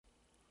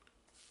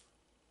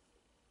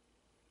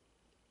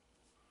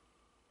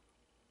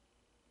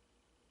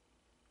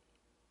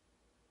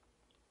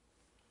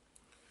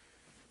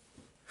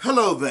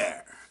Hello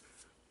there.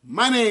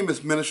 My name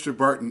is Minister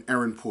Barton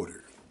Aaron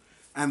Porter,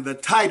 and the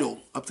title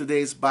of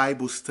today's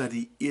Bible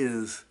study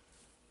is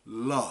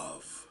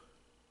Love.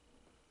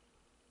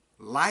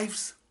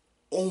 Life's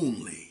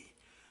only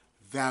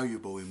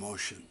valuable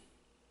emotion.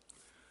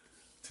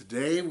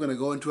 Today we're going to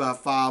go into our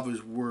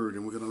Father's Word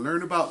and we're going to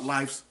learn about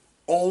life's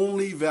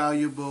only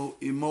valuable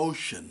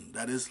emotion,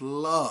 that is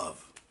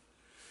love.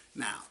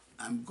 Now,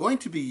 I'm going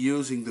to be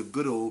using the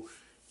good old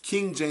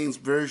King James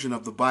Version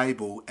of the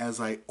Bible as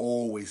I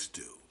always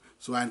do.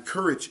 So I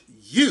encourage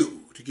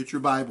you to get your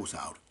Bibles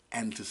out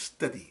and to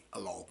study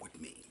along with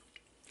me.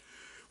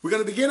 We're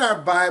going to begin our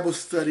Bible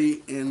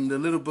study in the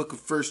little book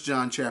of 1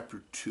 John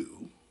chapter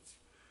 2.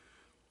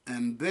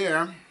 And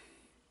there,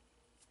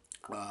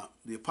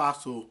 the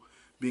apostle,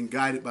 being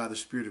guided by the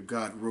Spirit of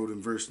God, wrote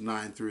in verse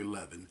 9 through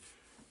 11.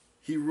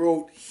 He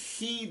wrote,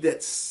 "He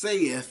that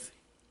saith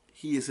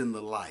he is in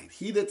the light,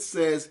 he that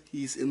says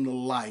he's in the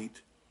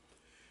light,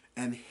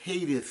 and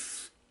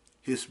hateth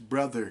his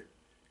brother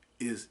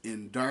is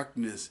in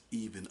darkness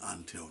even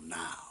until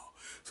now."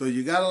 So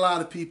you got a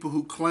lot of people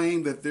who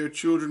claim that they're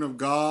children of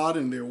God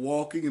and they're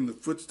walking in the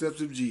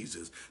footsteps of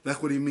Jesus.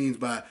 That's what he means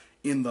by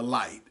in the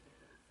light.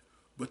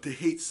 But they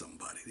hate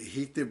somebody. They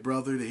hate their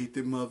brother, they hate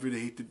their mother, they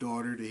hate their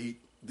daughter, they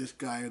hate this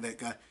guy or that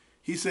guy.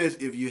 He says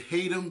if you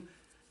hate them,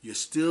 you're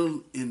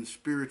still in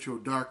spiritual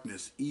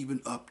darkness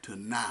even up to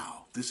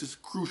now. This is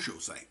crucial,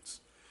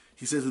 saints.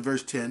 He says in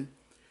verse 10,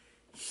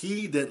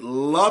 "He that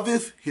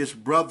loveth his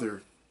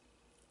brother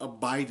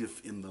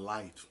abideth in the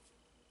light,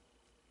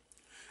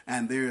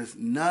 and there is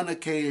none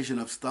occasion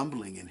of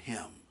stumbling in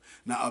him."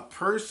 Now, a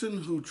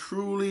person who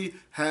truly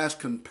has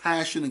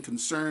compassion and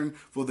concern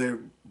for their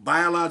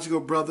biological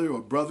brother or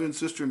brother and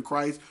sister in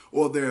Christ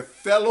or their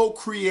fellow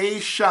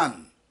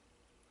creation,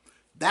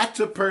 that's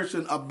a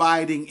person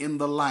abiding in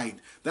the light.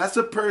 That's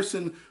a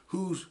person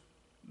who's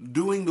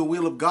doing the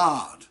will of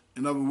God,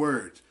 in other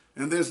words.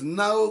 And there's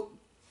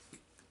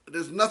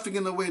nothing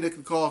in the way that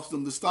can cause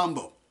them to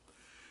stumble.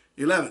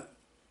 11.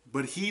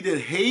 "But he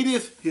that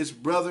hateth his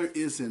brother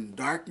is in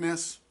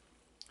darkness,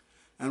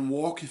 and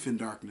walketh in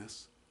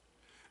darkness,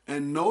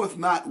 and knoweth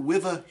not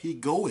whither he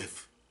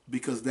goeth,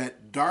 because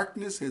that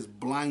darkness has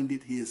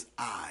blinded his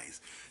eyes."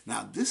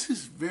 Now, this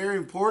is very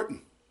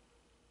important,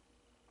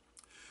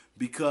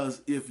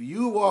 because if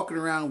you're walking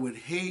around with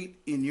hate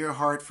in your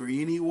heart for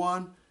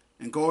anyone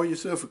and call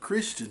yourself a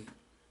Christian,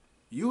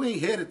 you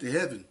ain't headed to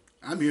heaven.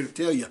 I'm here to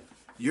tell you,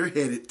 you're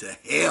headed to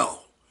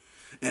hell.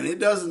 And it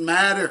doesn't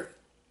matter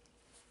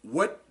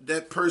what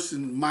that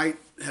person might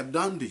have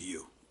done to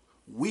you.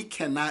 We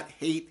cannot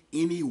hate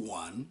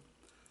anyone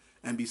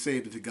and be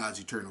saved into God's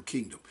eternal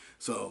kingdom.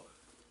 So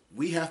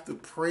we have to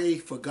pray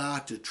for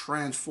God to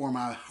transform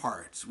our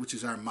hearts, which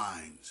is our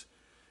minds,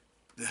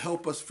 to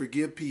help us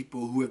forgive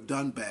people who have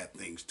done bad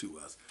things to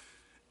us.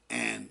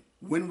 And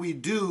when we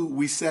do,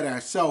 we set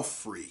ourselves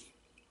free.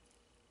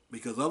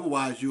 Because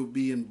otherwise you'll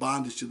be in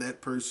bondage to that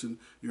person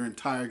your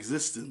entire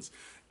existence.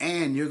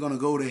 And you're going to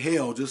go to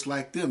hell just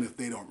like them if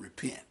they don't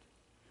repent.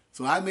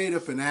 So I made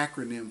up an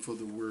acronym for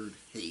the word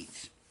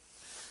hate.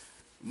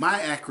 My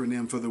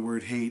acronym for the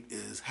word hate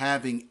is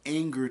having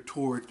anger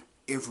toward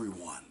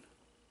everyone.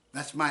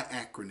 That's my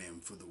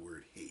acronym for the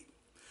word hate.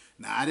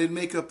 Now, I didn't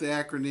make up the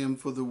acronym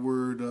for the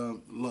word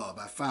love.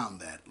 I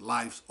found that.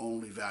 Life's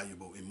only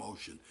valuable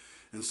emotion.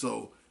 And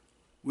so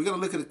we're going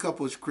to look at a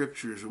couple of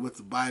scriptures of what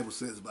the Bible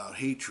says about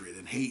hatred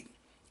and hate.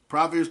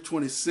 Proverbs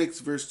 26,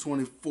 verse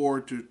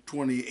 24 to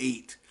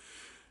 28.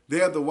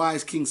 There the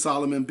wise King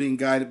Solomon, being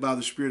guided by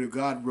the Spirit of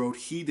God, wrote,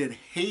 "He that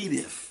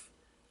hateth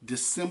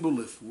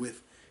dissembleth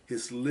with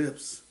his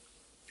lips,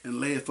 and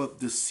layeth up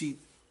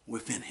deceit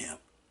within him."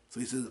 So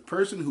he says the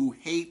person who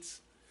hates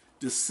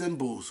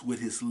dissembles with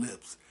his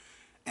lips,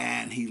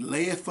 and he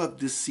layeth up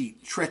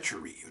deceit,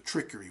 treachery, or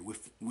trickery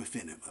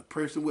within him. A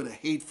person with a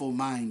hateful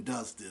mind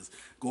does this.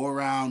 Go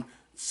around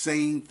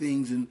saying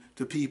things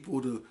to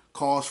people to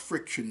cause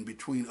friction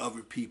between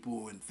other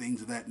people and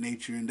things of that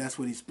nature. And that's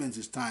what he spends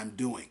his time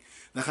doing.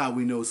 That's how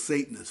we know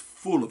Satan is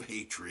full of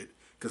hatred,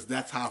 because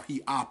that's how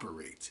he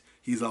operates.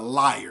 He's a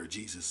liar,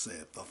 Jesus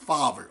said, the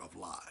father of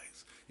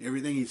lies.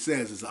 Everything he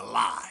says is a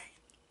lie.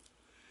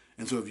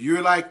 And so if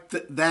you're like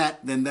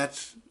that, then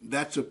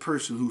that's a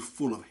person who's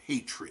full of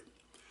hatred.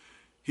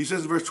 He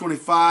says in verse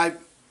 25,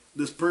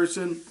 this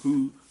person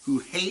who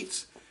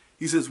hates,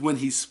 he says, "When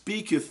he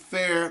speaketh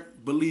fair,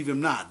 believe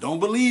him not." Don't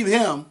believe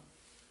him,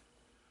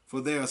 for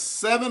there are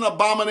 7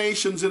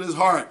 abominations in his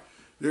heart.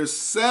 There's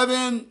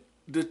 7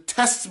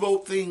 detestable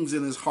things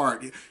in his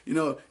heart. You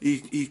know,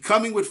 he's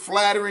coming with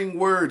flattering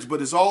words,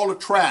 but it's all a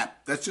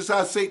trap. That's just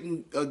how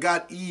Satan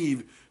got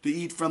Eve to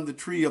eat from the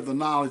tree of the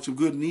knowledge of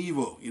good and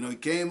evil. You know, he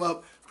came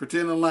up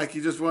pretending like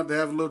he just wanted to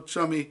have a little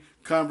chummy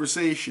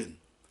conversation.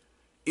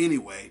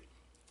 Anyway,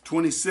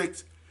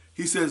 26,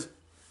 he says,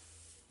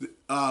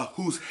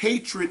 whose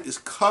hatred is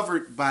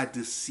covered by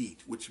deceit,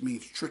 which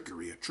means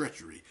trickery or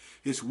treachery.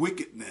 His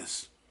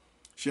wickedness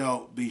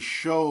shall be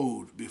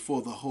showed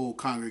before the whole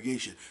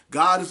congregation.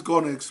 God is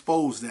going to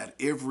expose that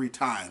every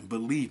time,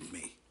 believe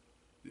me.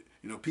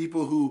 You know,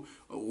 people who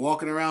are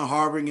walking around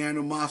harboring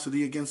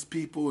animosity against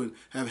people and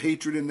have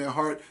hatred in their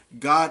heart,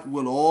 God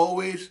will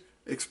always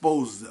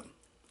expose them.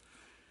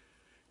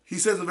 He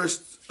says in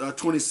verse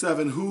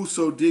 27,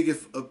 whoso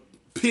diggeth a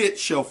pit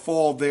shall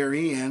fall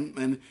therein,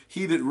 and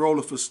he that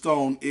rolleth a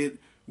stone, it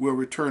will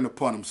return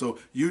upon him. So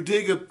you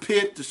dig a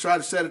pit to try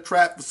to set a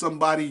trap for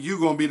somebody, you're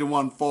going to be the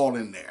one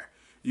falling there.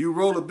 You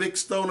roll a big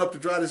stone up to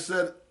try to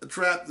set a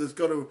trap that's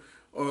going to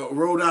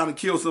roll down and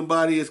kill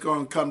somebody, it's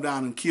going to come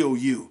down and kill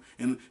you.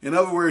 And in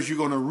other words, you're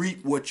going to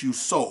reap what you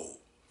sow.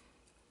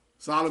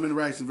 Solomon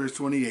writes in verse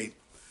 28,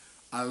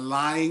 a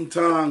lying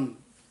tongue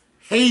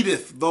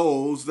hateth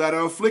those that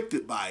are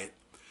afflicted by it,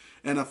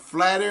 and a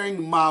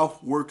flattering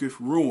mouth worketh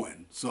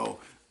ruin. So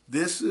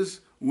this is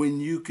when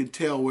you can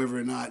tell whether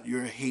or not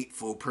you're a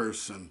hateful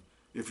person.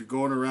 If you're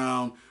going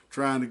around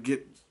trying to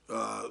get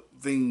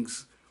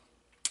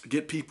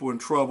get people in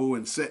trouble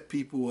and set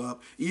people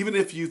up, even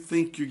if you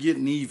think you're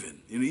getting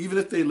even, even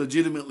if they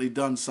legitimately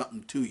done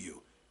something to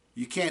you,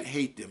 you can't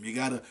hate them. You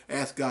got to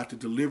ask God to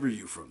deliver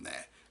you from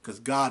that, because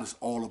God is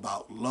all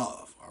about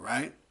love, all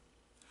right?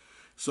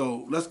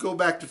 So let's go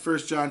back to 1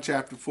 John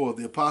chapter 4.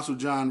 The Apostle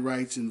John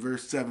writes in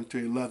verse 7 to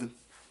 11.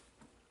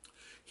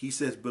 He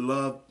says,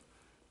 beloved,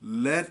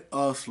 let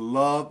us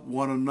love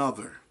one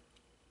another.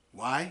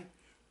 Why?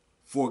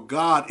 For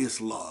God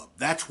is love.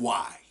 That's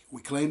why.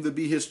 We claim to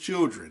be his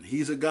children.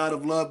 He's a God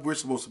of love. We're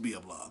supposed to be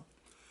of love.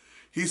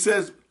 He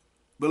says,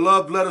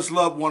 beloved, let us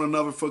love one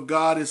another, for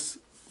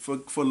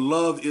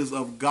love is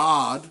of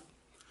God.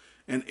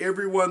 And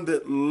everyone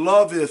that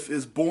loveth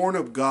is born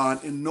of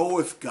God and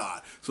knoweth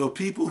God. So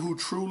people who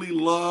truly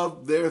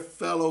love their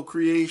fellow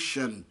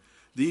creation,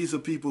 these are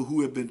people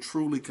who have been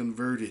truly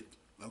converted.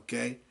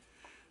 Okay?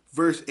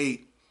 Verse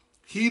 8,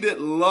 he that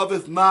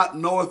loveth not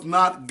knoweth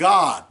not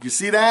God. You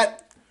see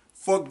that?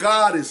 For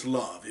God is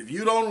love. If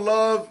you don't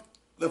love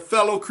the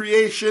fellow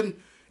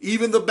creation,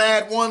 even the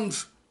bad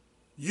ones,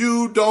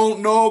 you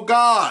don't know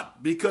God,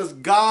 because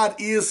God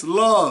is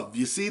love.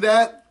 You see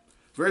that?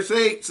 Verse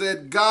 8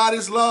 said, God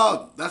is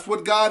love. That's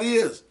what God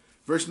is.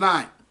 Verse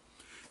 9,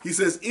 he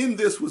says, in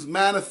this was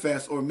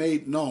manifest or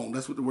made known.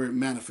 That's what the word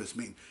manifest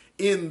means.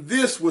 In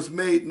this was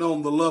made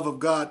known the love of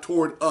God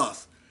toward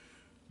us,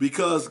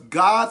 because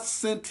God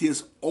sent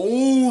his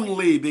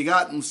only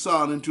begotten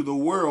Son into the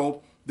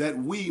world that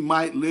we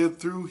might live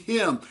through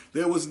him.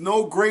 There was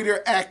no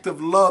greater act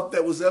of love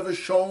that was ever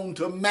shown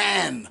to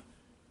man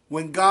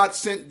when God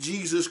sent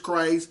Jesus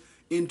Christ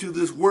into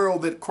this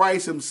world that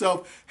Christ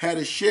himself had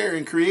a share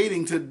in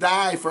creating to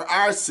die for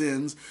our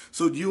sins,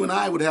 so you and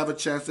I would have a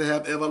chance to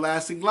have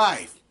everlasting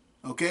life.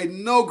 Okay,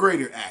 no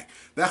greater act.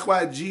 That's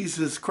why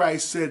Jesus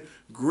Christ said,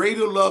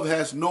 greater love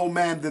has no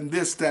man than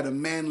this, that a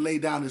man lay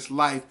down his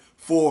life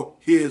for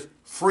his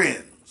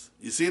friends.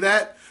 You see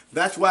that?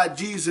 That's why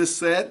Jesus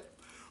said,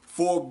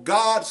 for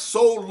God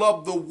so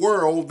loved the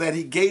world that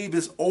he gave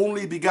his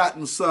only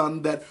begotten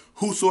Son, that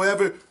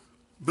whosoever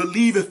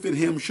believeth in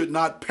him should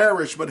not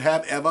perish but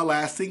have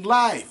everlasting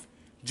life.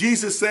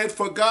 Jesus said,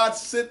 for God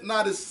sent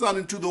not his Son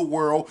into the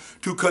world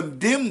to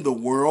condemn the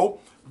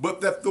world,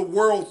 but that the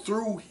world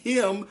through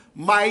him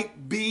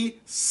might be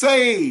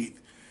saved.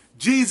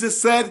 Jesus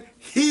said,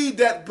 he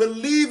that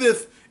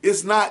believeth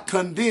is not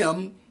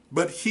condemned,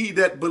 but he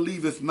that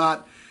believeth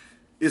not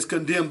is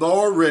condemned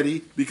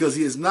already, because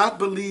he has not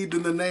believed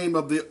in the name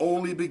of the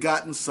only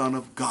begotten Son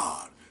of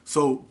God.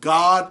 So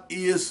God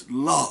is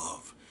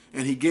love,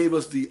 and he gave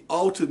us the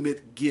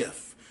ultimate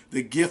gift,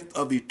 the gift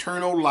of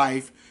eternal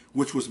life,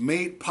 which was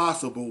made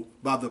possible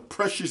by the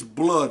precious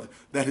blood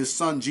that his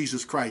Son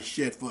Jesus Christ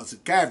shed for us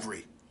at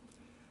Calvary.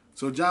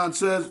 So John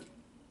says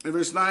in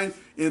verse 9,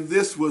 in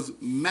this was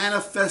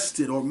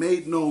manifested or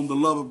made known the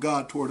love of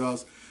God toward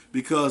us,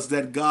 because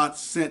that God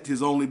sent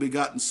his only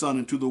begotten Son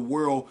into the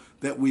world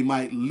that we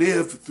might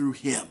live through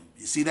him.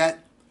 You see that?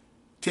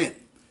 10.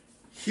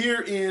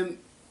 Herein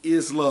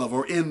is love,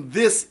 or in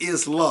this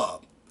is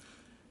love.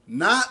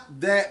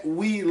 Not that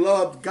we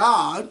loved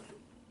God,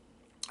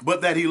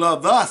 but that he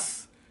loved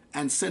us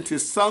and sent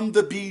his Son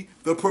to be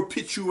the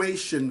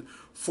propitiation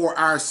for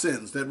our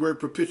sins. That word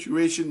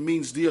propitiation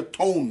means the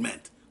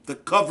atonement, the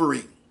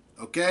covering.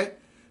 Okay?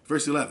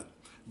 Verse 11.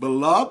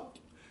 Beloved,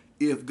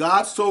 if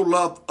God so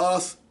loved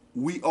us,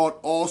 we ought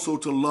also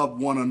to love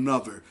one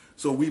another.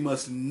 So we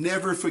must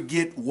never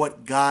forget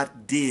what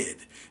God did.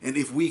 And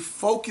if we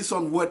focus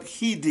on what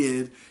he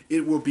did,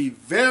 it will be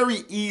very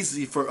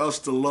easy for us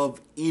to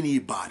love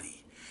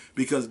anybody.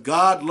 Because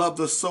God loved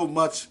us so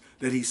much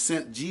that he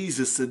sent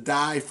Jesus to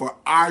die for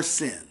our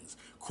sins.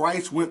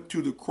 Christ went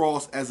to the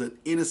cross as an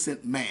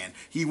innocent man.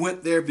 He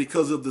went there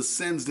because of the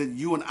sins that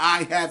you and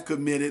I have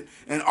committed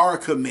and are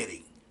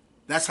committing.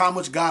 That's how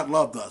much God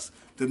loved us,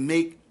 to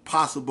make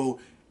possible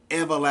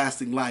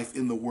everlasting life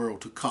in the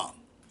world to come.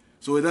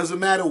 So it doesn't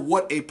matter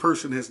what a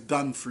person has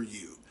done for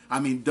you.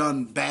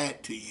 Done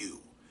bad to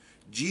you.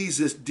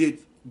 Jesus did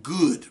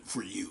good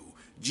for you.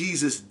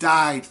 Jesus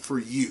died for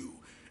you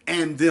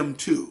and them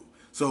too.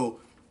 So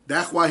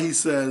that's why he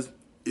says,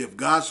 if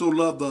God so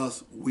loved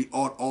us, we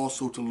ought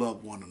also to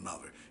love one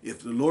another.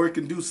 If the Lord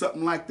can do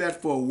something like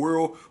that for a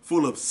world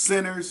full of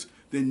sinners,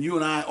 then you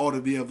and I ought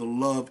to be able to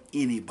love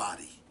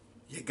anybody.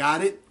 You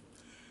got it?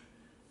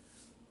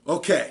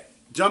 Okay,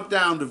 jump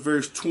down to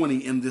verse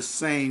 20 in this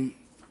same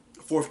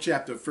 4th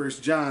chapter of 1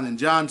 John. And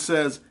John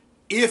says,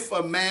 if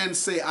a man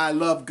say, I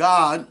love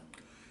God,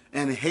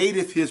 and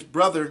hateth his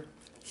brother,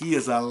 he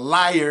is a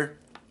liar.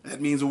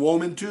 That means a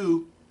woman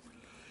too.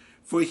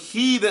 For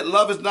he that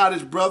loveth not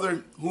his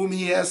brother whom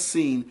he has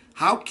seen,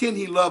 how can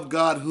he love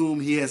God whom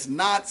he has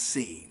not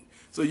seen?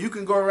 So you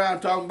can go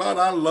around talking about,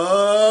 I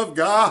love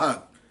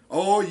God,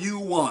 all you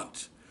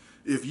want.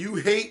 If you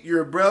hate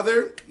your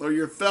brother or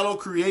your fellow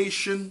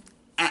creation,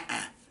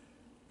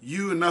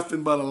 you are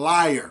nothing but a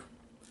liar.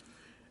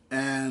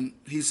 And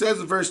he says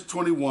in verse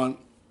 21,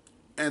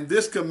 and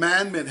this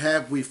commandment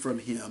have we from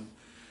him,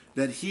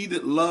 that he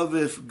that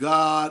loveth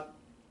God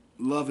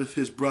loveth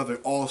his brother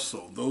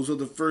also. Those are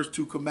the first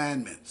two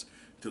commandments.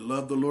 To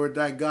love the Lord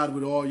thy God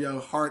with all your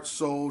heart,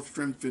 soul,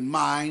 strength, and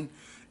mind.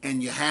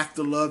 And you have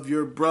to love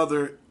your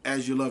brother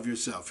as you love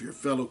yourself, your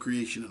fellow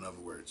creation, in other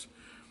words.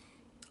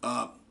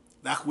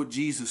 That's what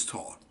Jesus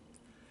taught.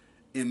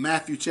 In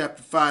Matthew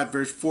chapter 5,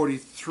 verse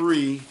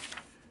 43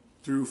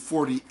 through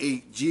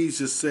 48,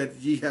 Jesus said,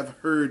 ye have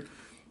heard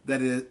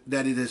that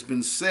it has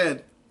been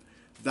said,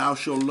 thou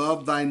shalt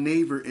love thy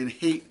neighbor and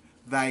hate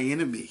thy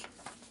enemy.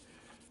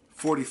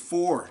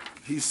 44,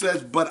 he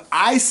says, but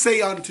I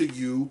say unto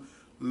you,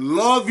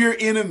 love your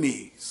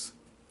enemies.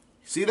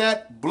 See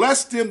that?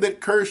 Bless them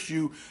that curse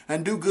you,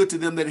 and do good to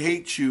them that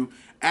hate you,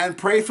 and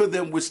pray for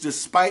them which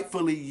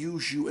despitefully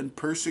use you and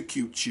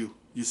persecute you.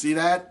 You see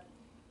that?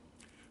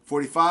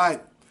 45,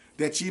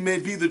 that ye may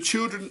be the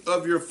children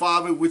of your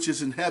Father which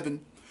is in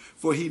heaven.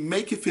 For he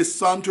maketh his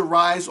sun to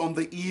rise on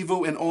the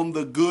evil and on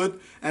the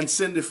good, and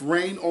sendeth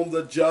rain on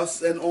the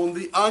just and on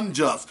the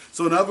unjust.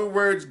 So in other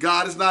words,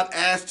 God is not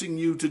asking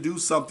you to do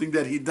something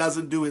that he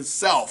doesn't do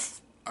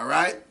himself. All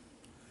right?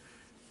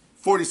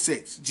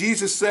 46,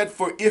 Jesus said,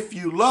 for if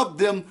you love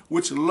them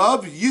which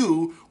love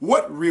you,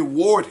 what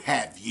reward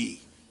have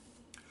ye?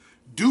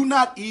 Do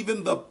not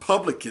even the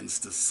publicans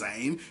the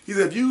same? He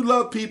said, if you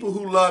love people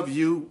who love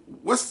you,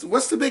 what's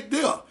the big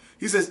deal?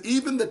 He says,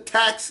 even the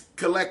tax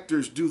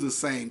collectors do the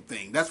same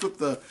thing. That's what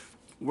the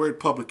word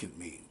publican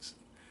means.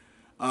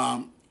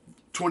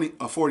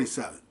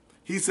 47.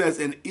 He says,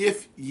 and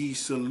if ye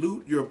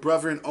salute your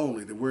brethren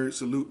only, the word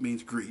salute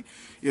means greet.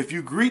 If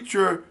you greet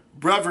your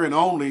brethren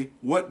only,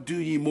 what do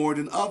ye more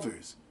than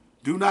others?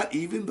 Do not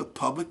even the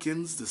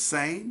publicans the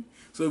same?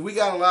 So we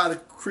got a lot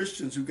of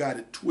Christians who got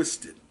it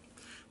twisted.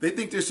 They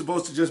think they're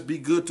supposed to just be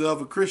good to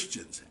other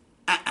Christians.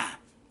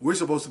 We're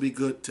supposed to be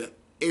good to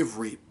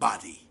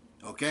everybody.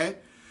 Okay?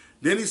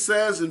 Then he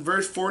says in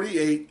verse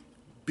 48,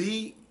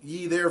 be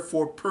ye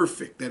therefore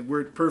perfect. That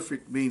word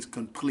perfect means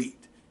complete.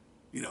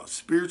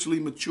 Spiritually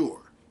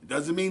mature. It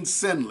doesn't mean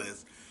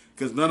sinless,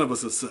 because none of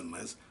us are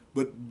sinless.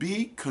 But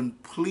be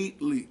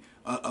completely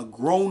a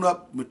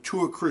grown-up,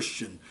 mature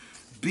Christian.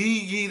 Be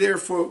ye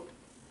therefore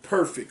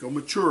perfect or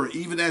mature,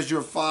 even as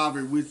your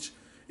Father which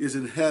is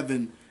in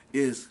heaven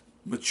is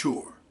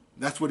mature.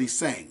 That's what he's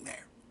saying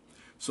there.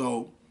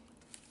 So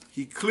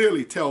he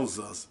clearly tells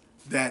us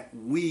that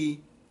we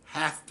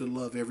have to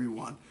love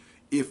everyone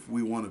if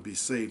we want to be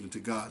saved into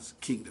God's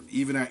kingdom,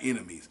 even our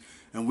enemies.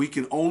 And we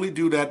can only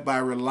do that by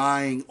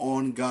relying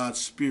on God's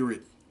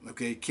Spirit.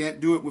 Okay, can't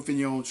do it within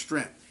your own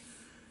strength.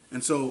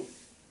 And so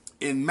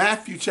in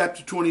Matthew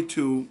chapter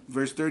 22,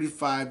 verse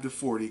 35 to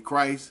 40,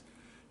 Christ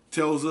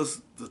tells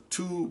us the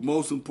two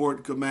most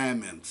important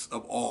commandments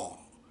of all.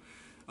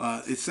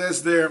 It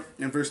says there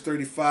in verse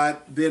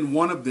 35, then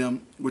one of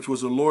them, which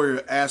was a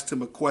lawyer, asked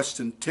him a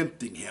question,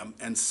 tempting him,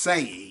 and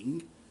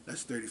saying,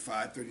 that's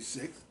 35,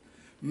 36,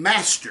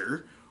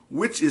 Master,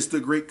 which is the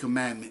great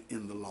commandment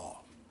in the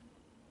law?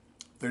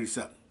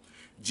 37,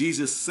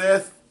 Jesus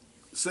said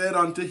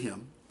unto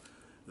him,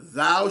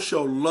 thou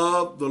shalt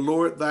love the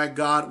Lord thy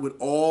God with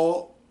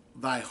all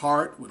thy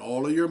heart, with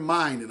all of your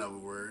mind, in other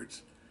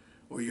words,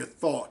 or your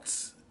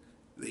thoughts,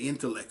 the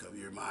intellect of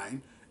your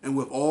mind, and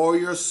with all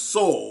your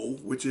soul,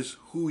 which is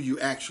who you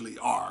actually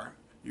are.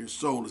 Your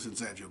soul is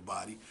inside your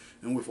body.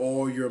 And with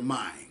all your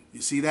mind.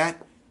 You see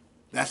that?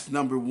 That's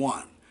number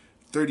 1.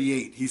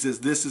 38, he says,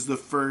 this is the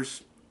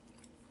first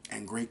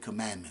and great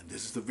commandment.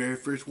 This is the very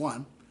first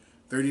one.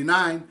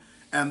 39,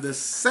 and the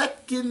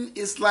second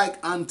is like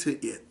unto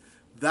it.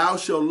 Thou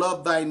shalt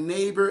love thy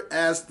neighbor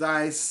as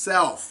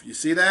thyself. You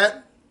see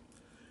that?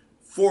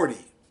 40,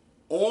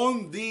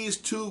 on these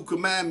two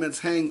commandments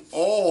hang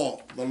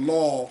all the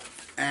law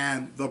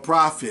and the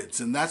prophets.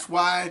 And that's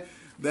why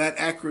that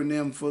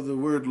acronym for the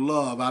word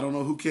love, I don't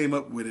know who came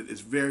up with it,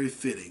 is very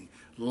fitting.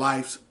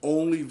 Life's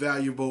only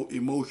valuable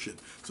emotion.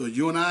 So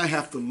you and I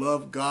have to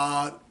love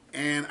God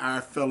and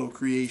our fellow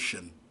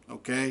creation,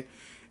 okay,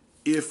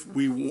 if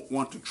we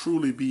want to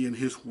truly be in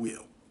his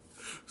will.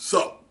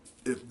 So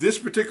if this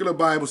particular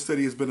Bible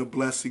study has been a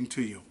blessing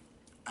to you,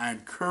 I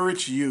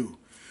encourage you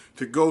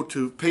to go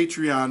to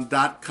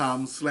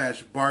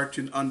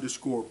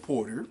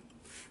patreon.com/Barton_Porter,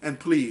 and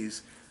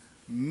please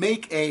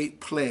make a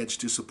pledge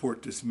to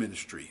support this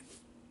ministry.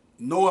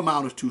 No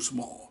amount is too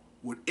small.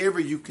 Whatever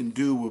you can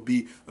do will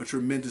be a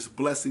tremendous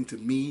blessing to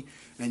me,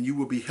 and you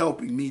will be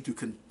helping me to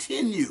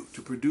continue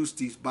to produce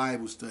these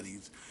Bible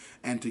studies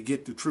and to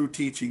get the true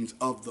teachings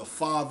of the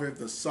Father,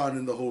 the Son,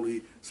 and the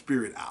Holy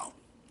Spirit out.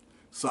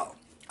 So,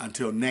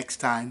 until next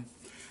time,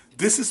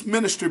 this is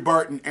Minister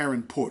Barton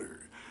Aaron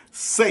Porter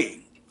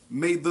saying,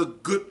 may the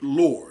good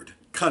Lord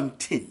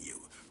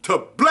continue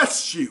to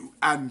bless you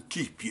and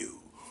keep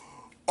you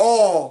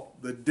all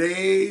the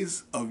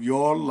days of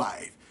your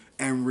life.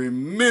 And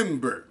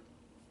remember,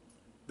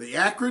 the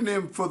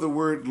acronym for the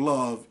word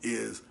love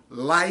is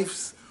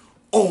life's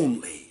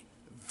only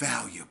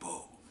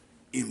valuable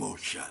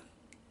emotion.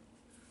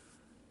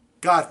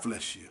 God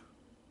bless you,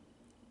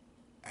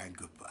 and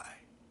goodbye.